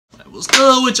What's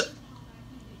good with y'all?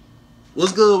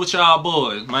 What's good with y'all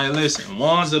boys? Man, listen,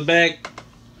 YALL back,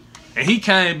 and he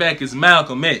came back as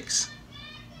Malcom X.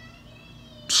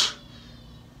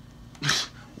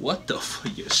 What the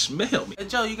fuck? You smell me? Hey,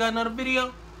 Joe, you got another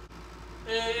video?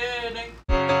 Yeah, nigga.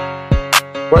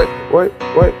 Wait,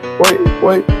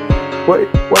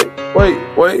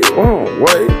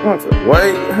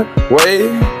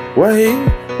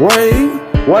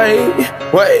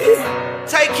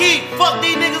 Take heat, fuck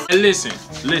these niggas. Hey,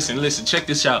 listen, check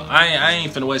this out. I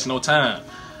ain't finna waste no time.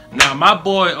 Now, my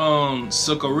boy,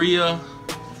 Sakaria,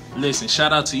 listen,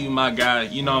 shout out to you, my guy.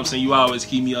 You know what I'm saying? You always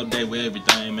keep me updated with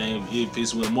everything, man. If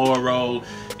it's with Moro,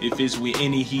 if it's with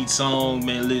any heat song,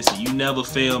 man, listen, you never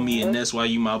fail me, and that's why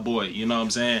you my boy. You know what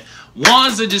I'm saying?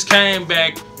 YALL just came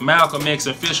back, Malcom X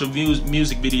official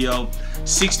music video,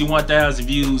 61,000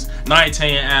 views,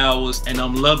 19 hours, and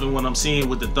I'm loving what I'm seeing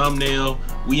with the thumbnail.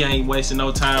 We ain't wasting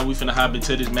no time. We finna hop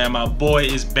into this, man. My boy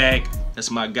is back.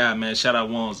 That's my guy, man. Shout out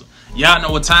YALL. Y'all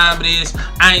know what time it is.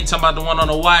 I ain't talking about the one on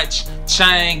the watch.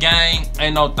 Chain gang.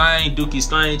 Ain't no thing. Dookie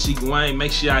Stain, Chica Wayne.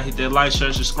 Make sure y'all hit that like,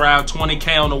 share, subscribe.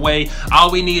 20K on the way. All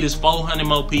we need is 400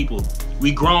 more people.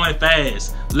 We growing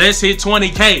fast. Let's hit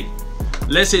 20K.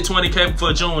 Let's hit 20K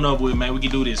before June over with, man. We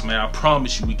can do this, man. I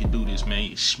promise you we can do this, man.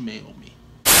 You smell me.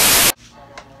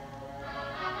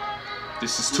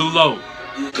 This is too low.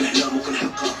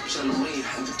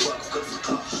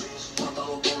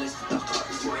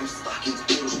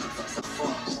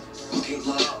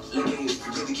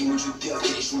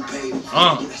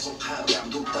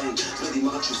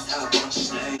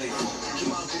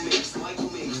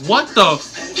 What the?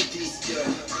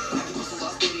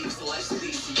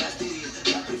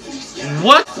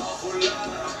 What?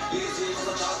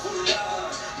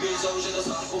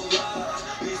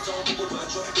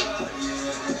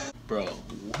 Bro,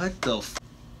 what the f?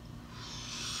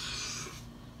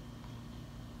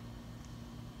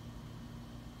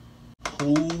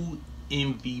 Who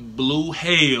in the blue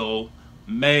hell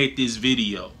made this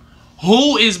video?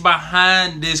 Who is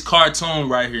behind this cartoon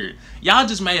right here? Y'all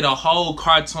just made a whole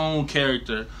cartoon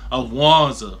character of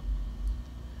YALL.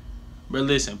 But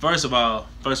listen, first of all,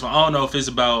 I don't know if it's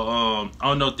about I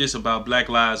don't know if this about Black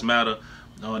Lives Matter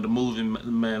the movie,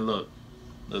 man. Look,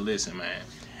 listen, man.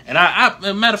 And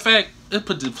I matter of fact, let's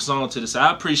put the song to the side.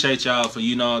 I appreciate y'all for,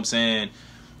 you know what I'm saying,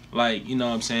 like, you know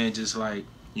what I'm saying, just like,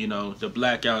 you know, the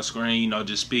blackout screen, you know,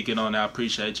 just speaking on that. I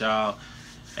appreciate y'all.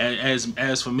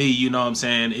 As for me, you know what I'm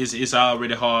saying, it's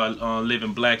already hard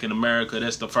living black in America.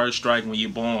 That's the first strike when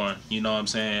you're born, you know what I'm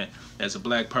saying, as a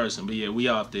black person. But yeah, we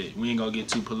off there. We ain't gonna get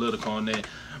too political on that.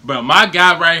 Bro, my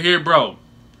guy right here, bro,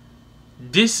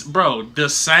 this, bro, the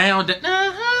sound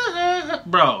that,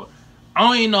 bro, I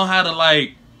don't even know how to,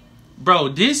 like, bro,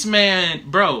 this man,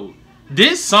 bro,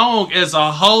 this song as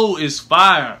a whole is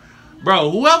fire.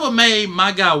 Bro, whoever made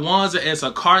my guy YALL as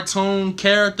a cartoon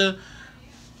character,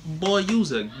 boy,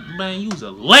 you's a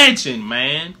legend,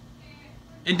 man.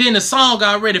 And then the song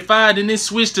got already fired and then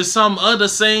switched to some other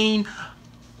scene.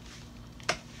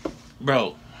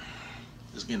 Bro,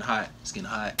 it's getting hot. It's getting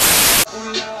hot.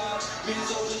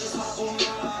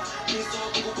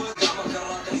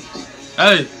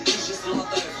 Hey.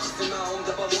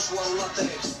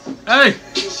 Hey.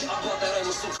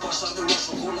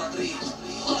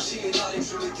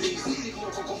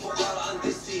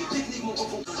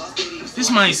 This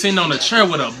man sitting on a chair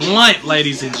with a blunt,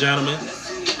 ladies and gentlemen.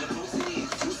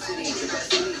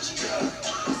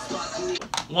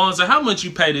 YALL, how much you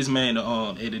pay this man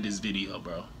to edit this video,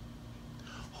 bro?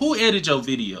 Who edited your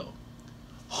video?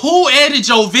 Who edited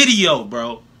your video,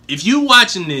 bro? If you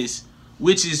watching this,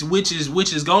 which is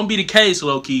gonna be the case,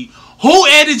 low key, who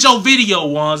edited your video,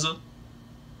 YALL?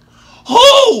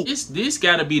 Who? This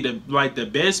gotta be the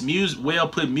best well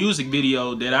put music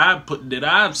video that I've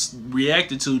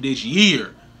reacted to this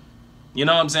year. You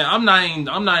know what I'm saying? I'm not even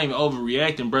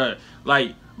overreacting, bro.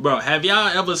 Like, bro, have y'all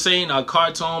ever seen a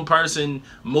cartoon person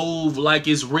move like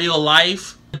it's real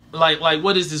life? Like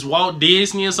what is this, Walt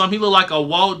Disney or something? He look like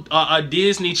a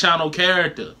Disney Channel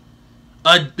character.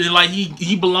 Like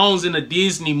he belongs in a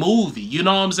Disney movie. You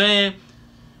know what I'm saying?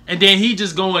 And then he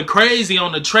just going crazy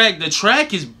on the track. The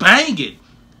track is banging.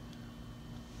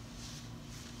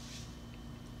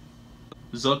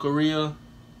 Sakaria,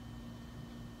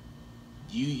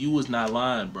 you was not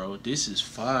lying, bro. This is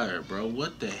fire, bro.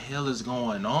 What the hell is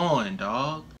going on,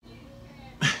 dog?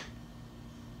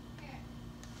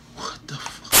 What the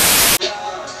fuck?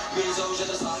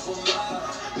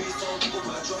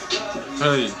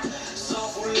 Hey.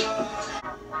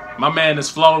 My man is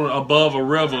floating above a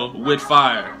river with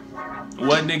fire.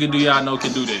 What nigga do y'all know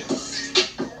can do that?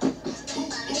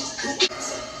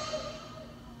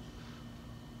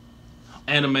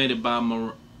 animated by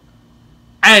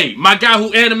Hey, my guy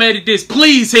who animated this,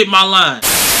 please hit my line.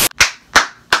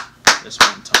 That's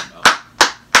what I'm talking about.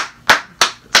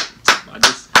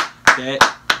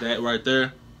 That right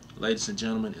there, ladies and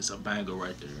gentlemen, is a banger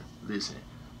right there. Listen,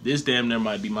 this damn near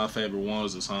might be my favorite YALL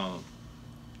song.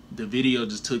 The video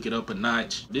just took it up a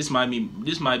notch. This might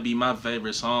be my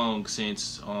favorite song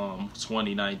since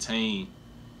 2019.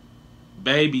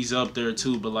 Baby's up there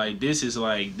too, but like this is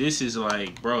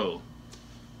like bro,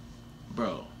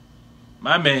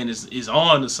 my man is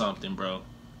on to something, bro.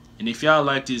 And if y'all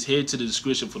like this, head to the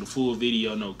description for the full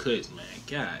video, no cuts, man.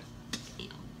 God damn.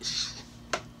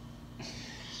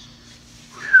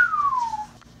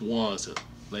 YALL,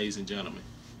 ladies and gentlemen.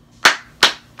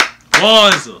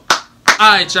 YALL.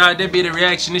 Alright, y'all, that be the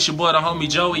reaction. It's your boy, the homie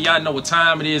Joey. Y'all know what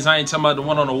time it is. I ain't talking about the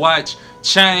one on the watch.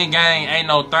 Chain gang, ain't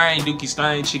no thing. Dookie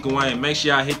Stain, Chicken Wayne. Make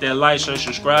sure y'all hit that like, share,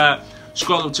 subscribe.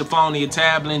 Scroll up your phone or your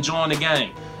tablet and join the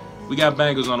gang. We got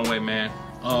bangers on the way, man.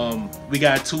 We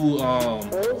got two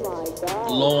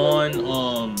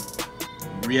Lawn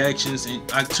reactions.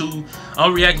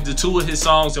 I'm reacting to 2 of his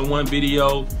songs in one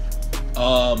video.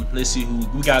 Let's see who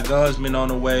we got. Gunsman on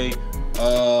the way.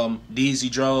 DZ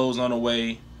Droz on the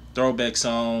way. Throwback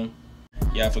song.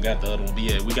 Yeah, I forgot the other one. But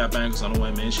yeah, we got bangers on the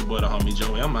way, man. It's your boy, the homie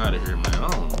Joey. I'm out of here, man. I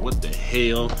don't know what the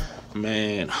hell,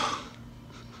 man.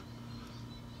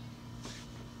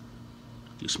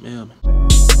 You smell me?